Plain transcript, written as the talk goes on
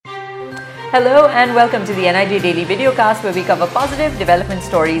Hello and welcome to the NIJ Daily Videocast, where we cover positive development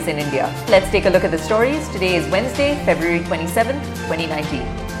stories in India. Let's take a look at the stories. Today is Wednesday, February 27th, 2019.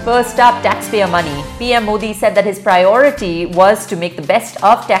 First up, taxpayer money. PM Modi said that his priority was to make the best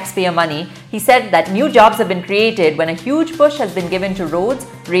of taxpayer money. He said that new jobs have been created when a huge push has been given to roads,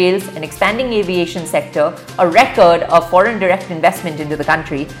 rails, and expanding aviation sector, a record of foreign direct investment into the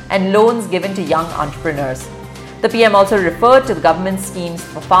country, and loans given to young entrepreneurs. The PM also referred to the government's schemes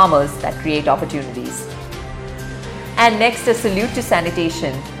for farmers that create opportunities. And next, a salute to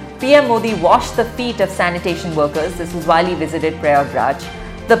sanitation. PM Modi washed the feet of sanitation workers. This was while he visited Prayagraj.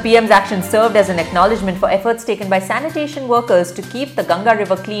 The PM's action served as an acknowledgement for efforts taken by sanitation workers to keep the Ganga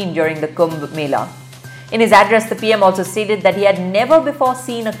River clean during the Kumbh Mela. In his address, the PM also stated that he had never before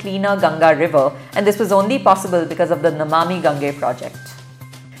seen a cleaner Ganga River, and this was only possible because of the Namami Gange project.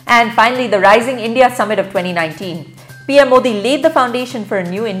 And finally, the Rising India Summit of 2019. PM Modi laid the foundation for a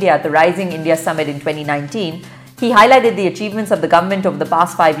new India at the Rising India Summit in 2019. He highlighted the achievements of the government over the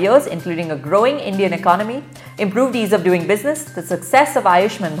past 5 years, including a growing Indian economy, improved ease of doing business, the success of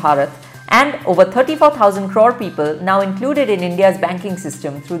Ayushman Bharat, and over 34,000 crore people now included in India's banking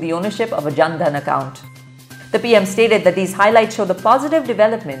system through the ownership of a Jan Dhan account. The PM stated that these highlights show the positive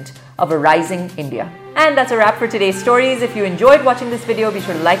development of a rising India. And that's a wrap for today's stories. If you enjoyed watching this video, be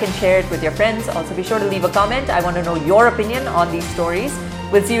sure to like and share it with your friends. Also, be sure to leave a comment. I want to know your opinion on these stories.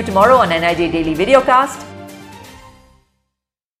 We'll see you tomorrow on NIJ Daily Videocast.